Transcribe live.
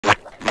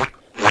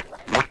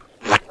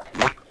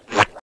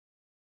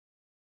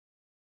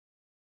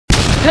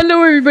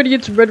Hello everybody,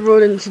 it's Red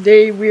Road, and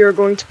today we are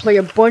going to play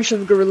a bunch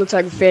of Gorilla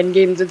Tag fan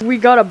games. We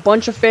got a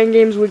bunch of fan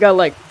games. We got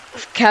like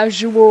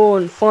casual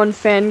and fun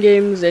fan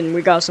games, and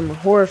we got some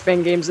horror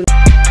fan games.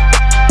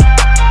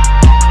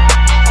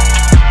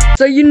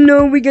 So you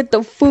know we get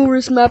the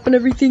forest map and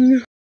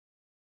everything.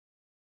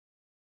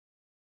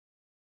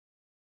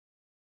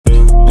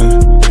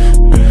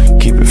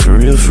 Keep it for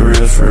real, for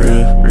real, for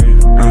real.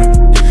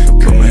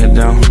 Put my head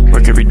down,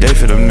 work every day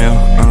for the meal.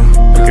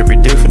 Work every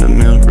day for the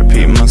meal.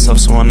 Repeat myself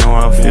so I know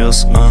how it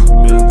feels.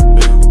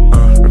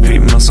 Repeat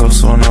myself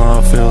so I know how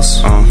it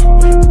feels.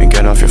 And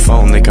get off your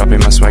phone, they copy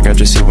my swag, I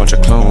just see a bunch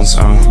of clones.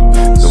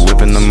 The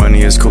whip and the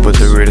money is cool, but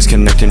the rate is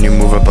connecting, you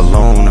move up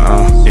alone.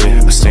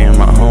 Yeah, I stay in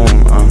my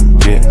home.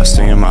 Yeah, I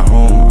stay in my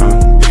home.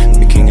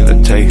 The king of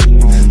the tape,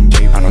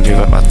 I don't give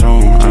up my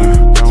throne.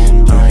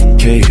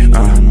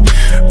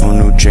 Oh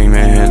no,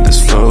 J-Man had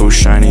this flow,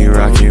 shiny,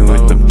 rocky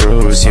with the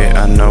bros.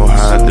 Yeah, I know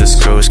how this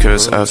goes,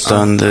 cause I've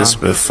done this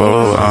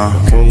before.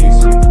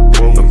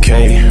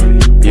 Okay,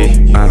 yeah,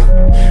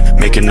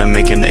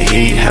 making the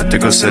heat. Have to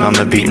go sit on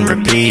the beat and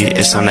repeat.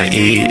 It's time to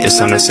eat, it's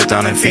time to sit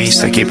down and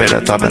feast. I keep it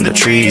up top in the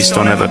trees,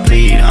 don't ever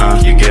plead.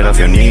 You get off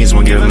your knees,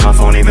 won't give him my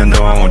phone even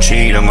though I won't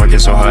cheat. I'm working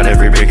so hard,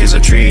 every break is a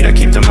treat. I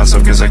keep to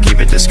myself cause I keep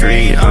it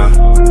discreet.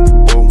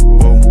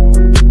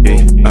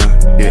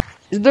 Yeah.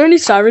 Is there any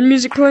siren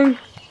music playing?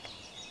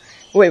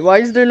 Wait, why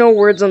is there no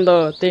words on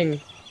the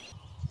thing?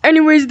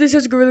 Anyways, this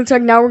is Gorilla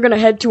Tag. Now we're gonna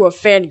head to a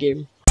fan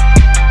game.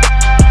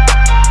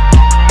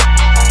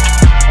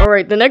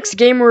 Alright, the next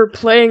game we're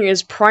playing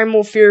is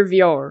Primal Fear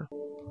VR.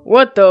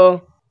 What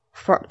the?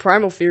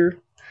 Primal Fear?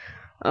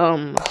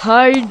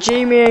 Hi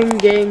J-Man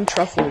Gang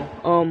Truffle.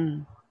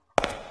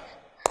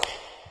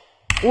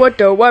 What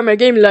the? Why my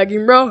game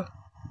lagging, bro?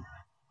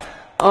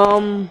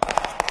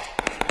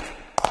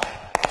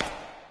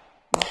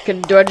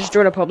 Do I just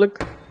join a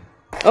public?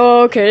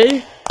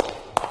 Okay.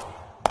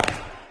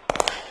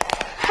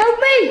 Help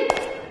me!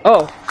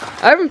 Oh,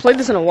 I haven't played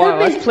this in a while.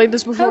 Help me. I've played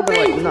this before, Help but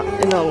like me. not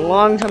in a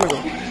long time ago.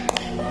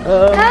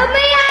 Help me!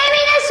 I'm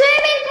in a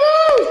swimming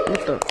pool!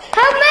 What the?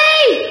 Help me!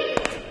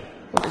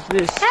 What is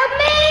this? Help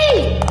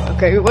me!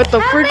 Okay, what the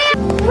Help frick? me!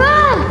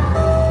 Run!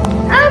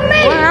 Help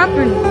me! What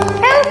happened?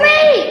 Help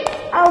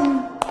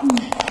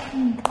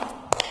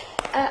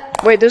me!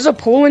 Wait, there's a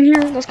pool in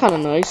here? That's kind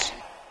of nice.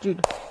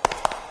 Dude.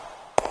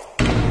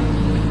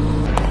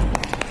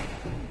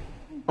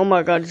 Oh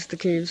my god, it's the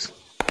caves.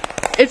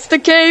 It's the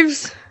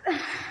caves!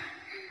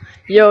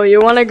 Yo,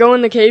 you wanna go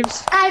in the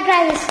caves? I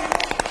got this.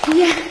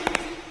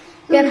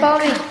 Yeah,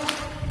 Bobby.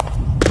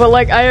 But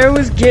like, I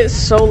always get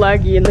so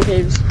laggy in the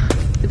caves.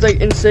 It's like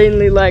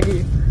insanely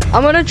laggy.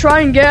 I'm gonna try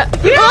and get.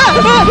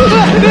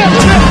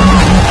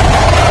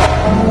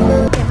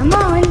 Come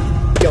on.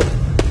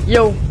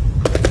 Yo.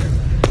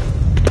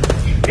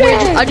 Wait,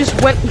 I just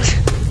went.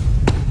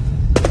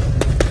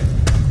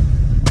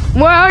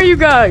 Where are you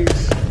guys?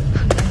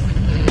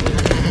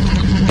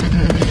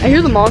 I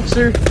hear the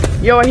monster.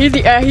 Yo, I hear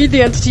the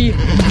entity.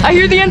 I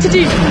hear the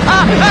entity. What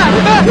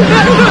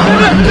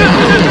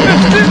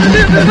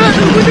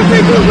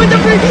the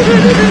freak?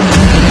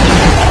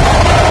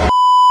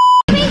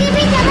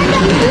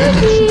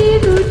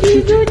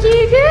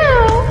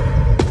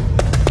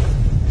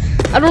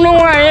 I don't know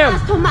where I am.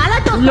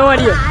 No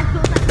idea.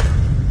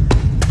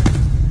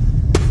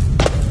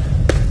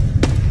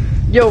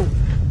 Yo.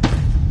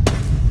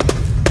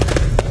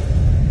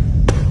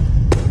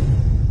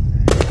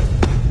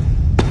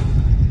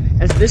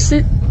 Is this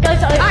it?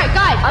 Alright,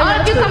 guys, all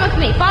of you come with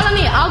me. Follow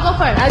me. I'll go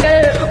first.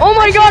 Oh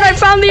my god, I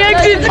found the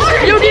exit!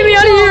 Yo, get me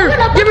out of here!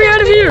 Get me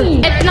out of here!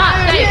 It's not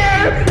safe.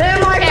 They're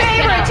my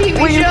favorite TV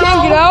Wait, you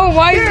can't get out?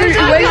 Why is there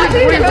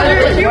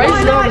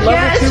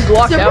level 2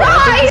 blocked out?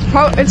 I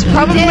think it's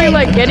probably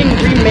like getting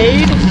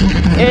remade,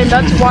 and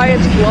that's why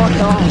it's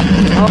blocked off.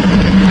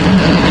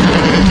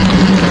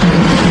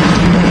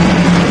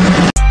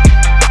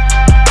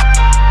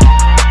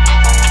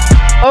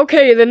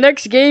 Okay, the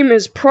next game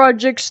is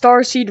Project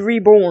Starseed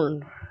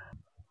Reborn.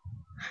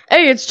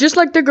 Hey, it's just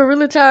like the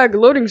Gorilla Tag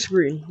loading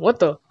screen. What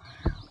the?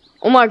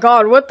 Oh my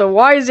god, what the?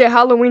 Why is it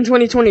Halloween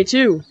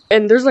 2022?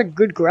 And there's like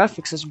good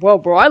graphics as well,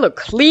 bro. I look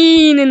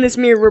clean in this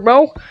mirror,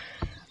 bro.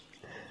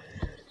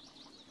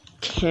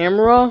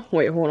 Camera?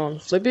 Wait, hold on.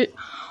 Flip it.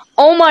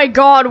 Oh my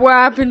god, what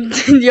happened?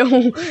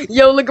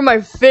 Yo, look at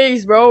my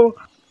face, bro.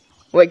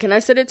 Wait, can I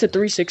set it to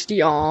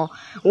 360? Aw.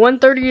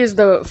 130 is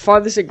the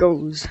farthest it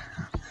goes.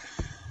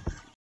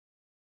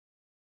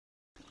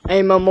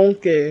 Hey, my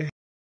monkey.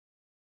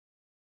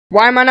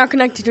 Why am I not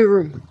connected to the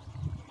room?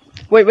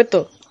 Wait, what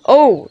the?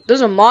 Oh,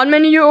 there's a mod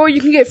menu? Oh,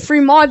 you can get free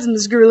mods in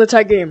this Gorilla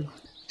Tag game.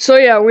 So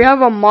yeah, we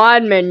have a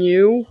mod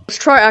menu. Let's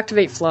try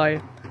Activate Fly.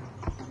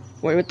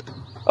 Wait, what the?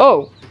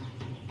 Oh.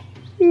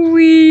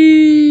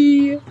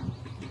 Wee.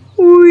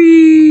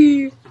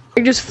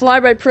 I just fly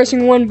by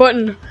pressing one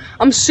button.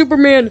 I'm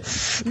Superman.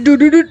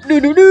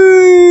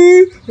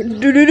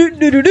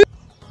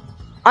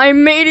 I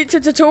made it to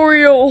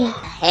tutorial.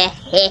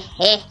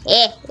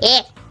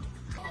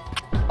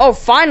 Oh,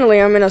 finally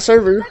I'm in a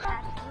server. Ron,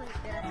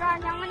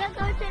 I'm gonna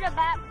go to the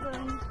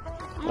bathroom.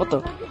 What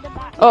the?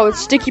 Oh,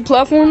 it's sticky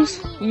platforms?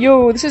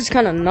 Yo, this is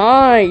kind of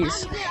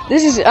nice.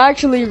 This is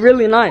actually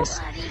really nice.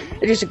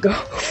 It just go.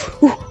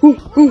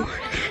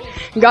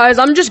 Guys,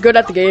 I'm just good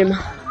at the game.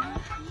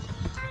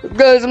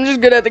 Guys, I'm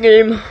just good at the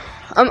game.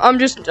 I'm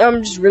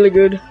just really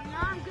good.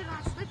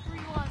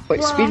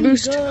 Wait, speed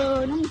boost?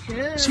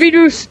 Speed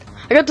boost!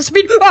 I got the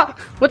speed. Ah!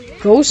 What?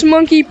 Ghost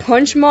monkey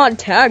punch mod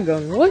tag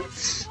gun? What?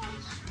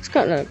 It's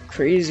kind of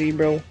crazy,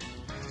 bro.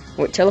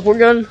 Wait, teleport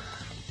gun?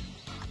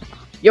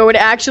 Yo, it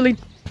actually.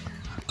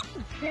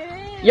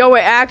 Yo,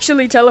 it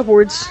actually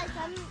teleports.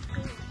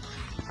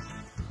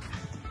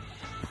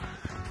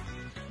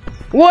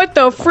 What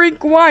the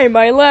freak? Why am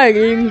I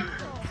lagging?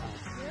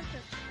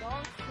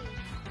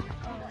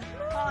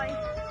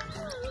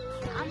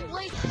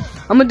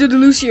 I'm gonna do the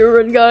Lucio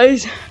run,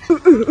 guys.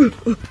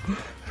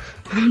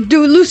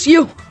 Do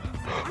Lucio.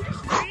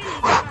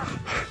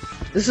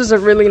 This is a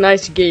really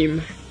nice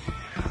game.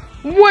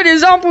 What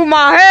is up with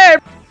my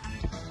head?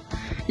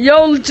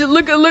 Yo,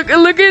 look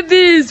at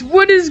this.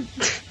 What is?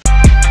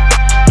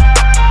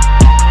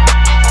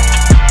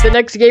 The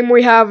next game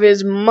we have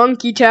is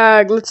Monkey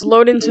Tag. Let's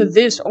load into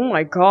this. Oh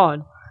my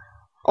god.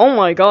 Oh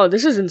my god,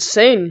 this is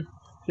insane.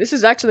 This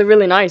is actually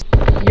really nice.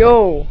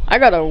 Yo, I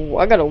gotta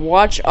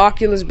watch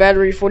Oculus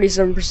battery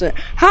 47%.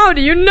 How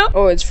do you know?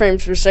 Oh, it's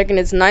frames per second.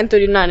 It's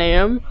 9:39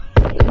 a.m.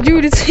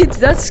 Dude,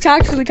 that's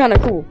actually kind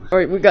of cool. All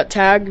right, we got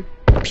tag,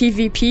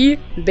 PvP,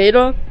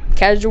 beta,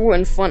 casual,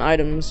 and fun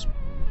items.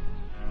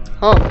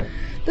 Huh?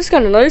 This is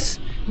kind of nice.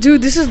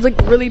 Dude, this is like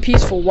really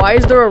peaceful. Why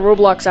is there a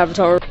Roblox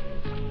avatar?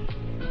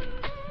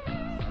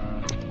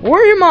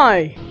 Where am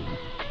I?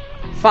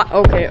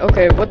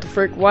 Okay. What the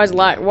frick? Why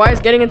is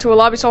getting into a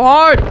lobby so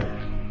hard?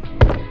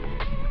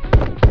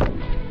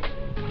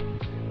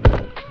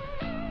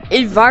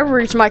 It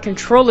vibrates my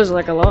controllers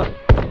like a lot.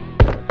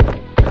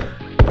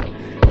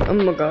 Oh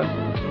my god.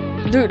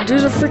 Dude,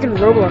 there's a freaking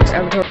Roblox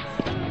avatar.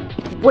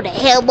 What the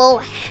hell,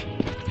 boy?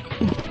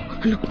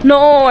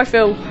 No, I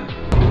fell.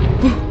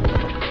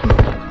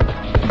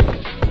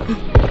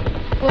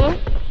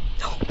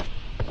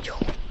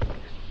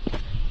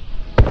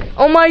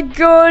 Oh my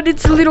god,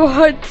 it's a little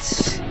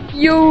hut.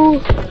 Yo.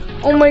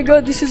 Oh my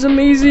god, this is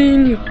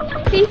amazing.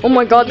 Oh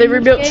my god, they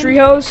rebuilt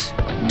treehouse.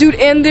 Dude,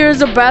 and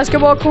there's a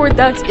basketball court.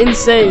 That's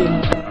insane.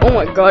 Oh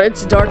my god,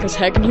 it's dark as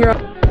heck in here.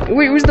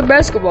 Wait, where's the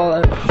basketball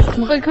at?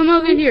 Wait, come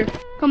over here.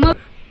 Come up.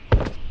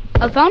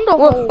 I found a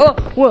Whoa, hole.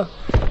 what?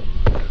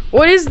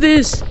 What is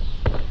this?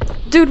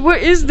 Dude,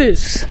 what is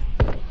this?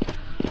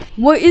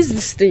 What is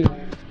this thing?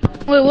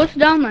 Wait, what's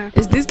down there?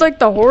 Is this like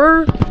the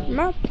horror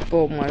map?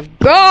 Oh my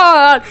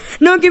god!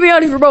 No, get me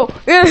out of here, bro!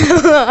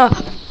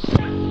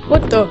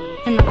 What the?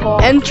 In the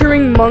car.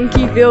 Entering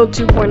Monkeyville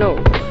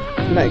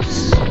 2.0.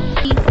 Nice.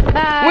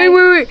 Bye.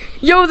 Wait.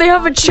 Yo, they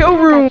have a chill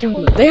room.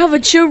 They have a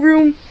chill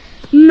room.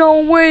 No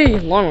way.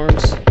 Long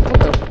arms. What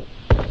the?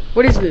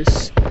 What is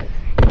this?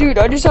 Dude,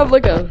 I just have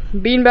like a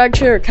beanbag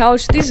chair,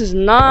 couch. This is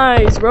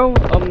nice, bro.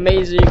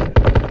 Amazing.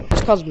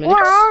 It's cosmetics.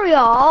 Where are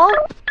y'all?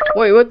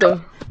 Wait, what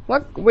the?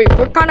 What? Wait,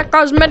 what kind of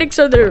cosmetics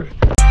are there?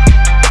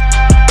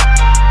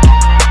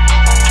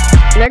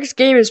 Next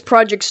game is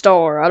Project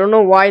Star. I don't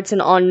know why it's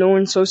in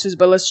unknown sources,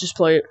 but let's just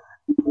play it.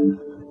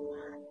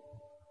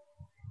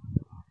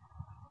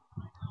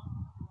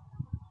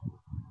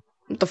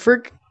 What the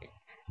frick?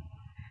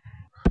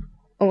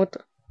 Oh, what the?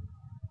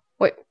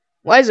 Wait,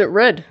 why is it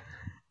red?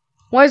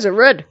 Why is it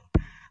red?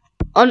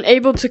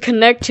 Unable to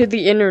connect to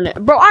the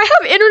internet. Bro, I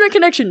have internet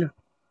connection!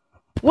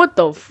 What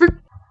the frick?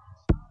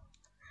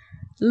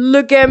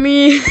 Look at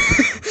me!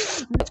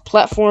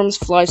 Platforms,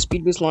 fly,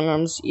 speed boost, long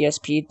arms,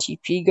 ESP,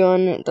 TP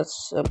gun.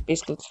 That's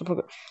basically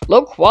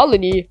low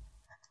quality.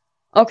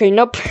 Okay,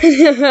 nope.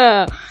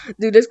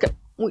 Dude, this guy.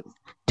 Wait,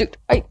 dude,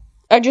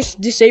 I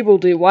just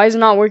disabled it. Why is it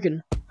not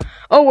working?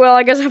 Oh well,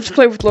 I guess I have to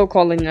play with low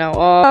quality now.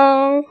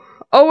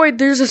 Oh wait,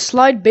 there's a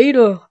slide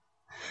beta.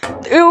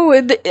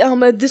 Ew,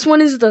 this one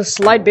is the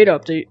slide beta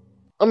update.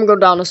 I'm gonna go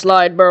down a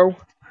slide, bro.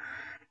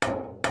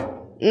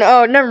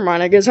 No, never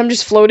mind. I guess I'm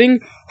just floating.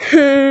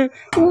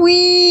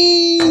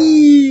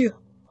 Wee.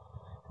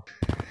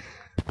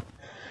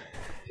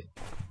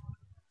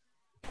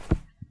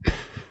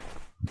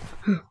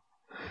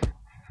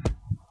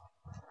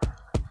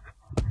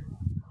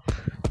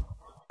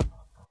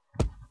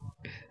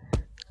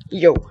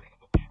 Yo.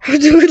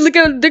 Dude, look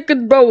how thick,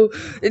 bro.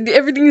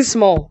 Everything is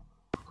small.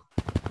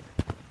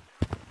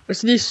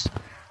 What's this?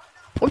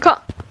 What kind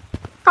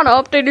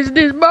of update is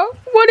this, bro?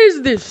 What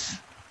is this?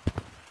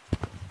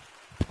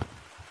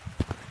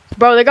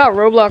 Bro, they got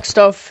Roblox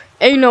stuff.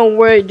 Ain't no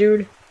way,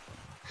 dude.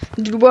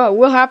 Dude,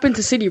 what happened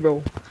to city,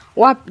 bro?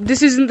 What?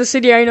 This isn't the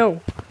city I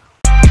know.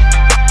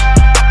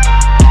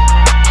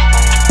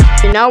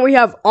 Okay, now we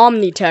have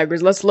Omni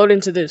taggers. Let's load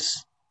into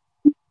this.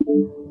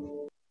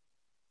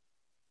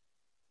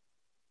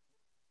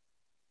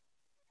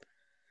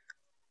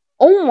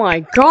 Oh my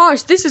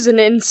gosh, this is an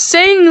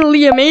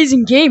insanely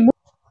amazing game.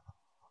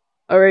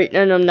 Alright,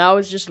 no, now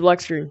it's just a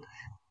black screen.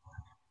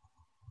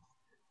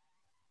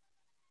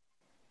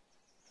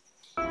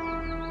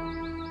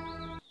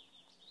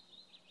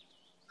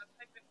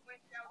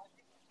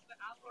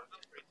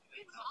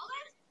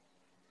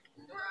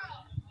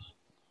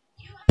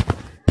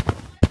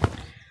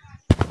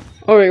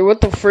 Oh wait, what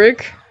the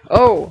frick?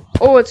 Oh,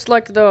 it's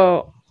like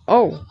the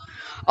oh,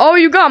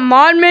 you got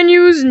mod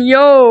menus and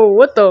yo,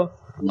 what the?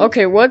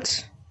 Okay,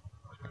 what?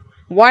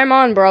 Why am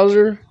I on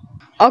browser?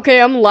 Okay,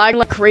 I'm lagging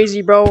like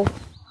crazy, bro.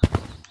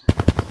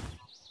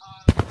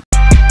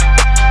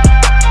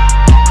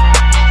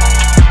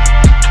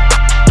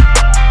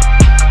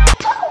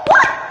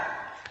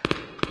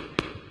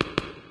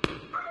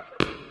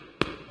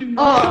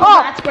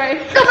 Oh, that's great.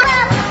 Go for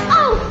that.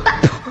 Oh.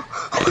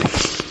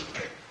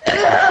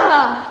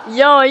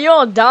 Yo, you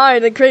all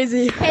died like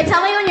crazy. Hey,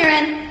 tell me when you're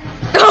in.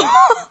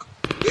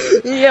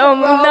 Yo,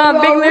 nah,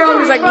 Big Larry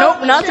was like,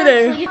 nope, not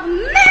today. Mary. Bro,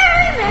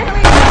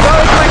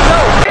 it's like, no.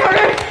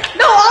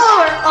 No, all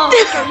over. Oh,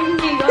 sorry, you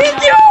can go.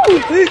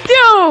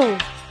 Yo!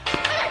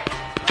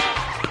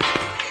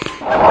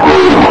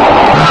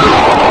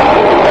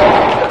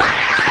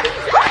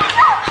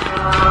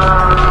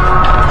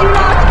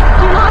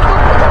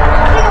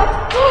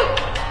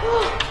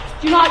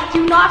 Do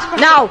not.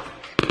 Now!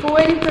 Go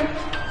waiting for.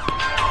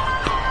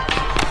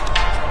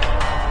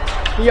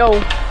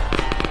 Yo.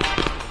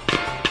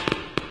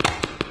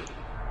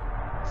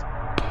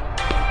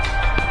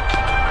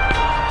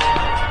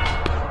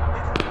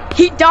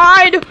 He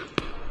died!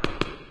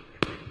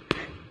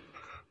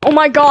 Oh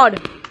my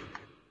god!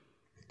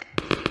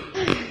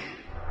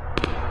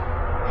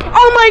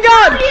 Oh my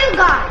god! What do you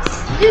guys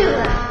do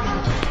that?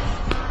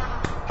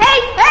 Hey!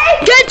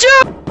 Get you!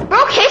 Bro,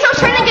 Queso's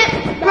trying to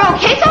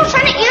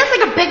eat us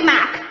like a Big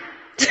Mac.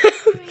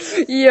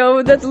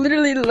 Yo, that's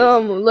literally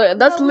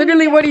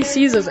what he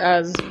sees us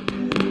as.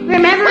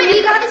 Remember,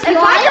 we got this. If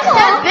I just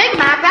said Big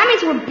Mac, that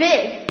means we're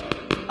big.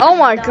 Oh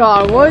my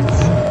god, what?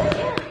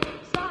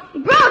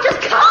 Bro,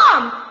 just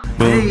come.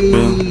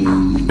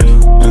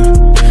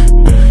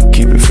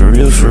 Keep it for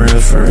real, for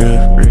real, for real.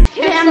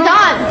 Okay, I'm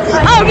done.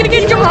 Oh, I'm gonna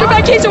get jumps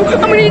goodbye queso! I'm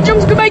gonna get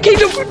jumps goodbye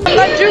queso!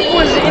 That jump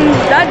was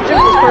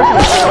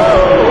perfect.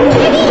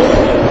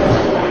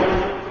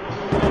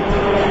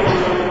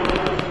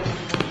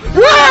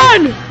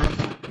 Run!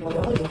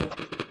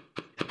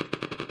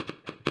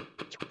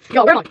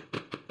 Yo, where am I?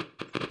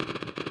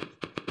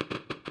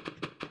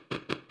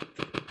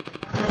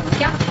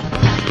 Yeah.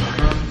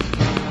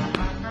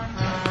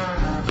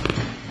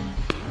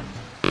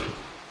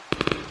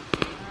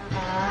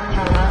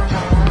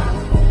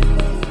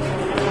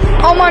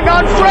 Oh my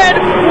god, Fred!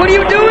 What are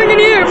you doing in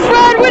here?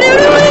 Fred, what are you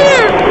doing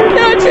here?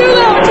 No, too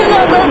loud,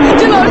 bro.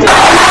 Too loud.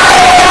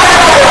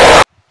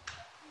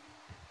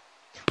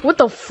 What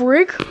the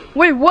frick?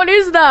 Wait, what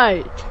is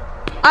that?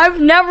 I've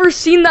never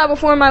seen that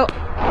before in my life.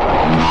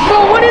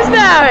 Bro, what is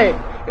that?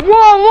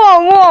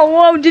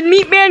 Whoa. Did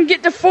Meat Man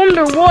get deformed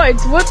or what?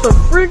 What the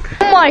frick?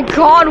 Oh my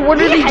god, what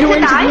are they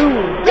doing to you?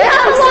 Bro,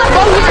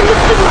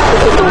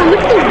 look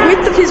at the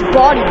width of his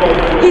body, bro.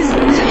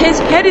 His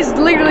head is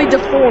literally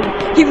deformed.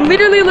 He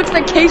literally looks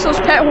like Queso's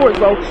pet horse,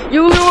 bro.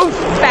 You little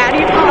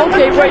fatty.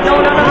 Okay, wait, no.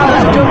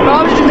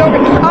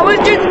 I was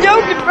just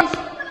joking, bro.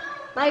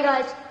 Bye,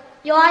 guys.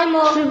 Yo, I'm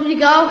Should we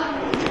go?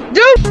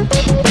 Dude!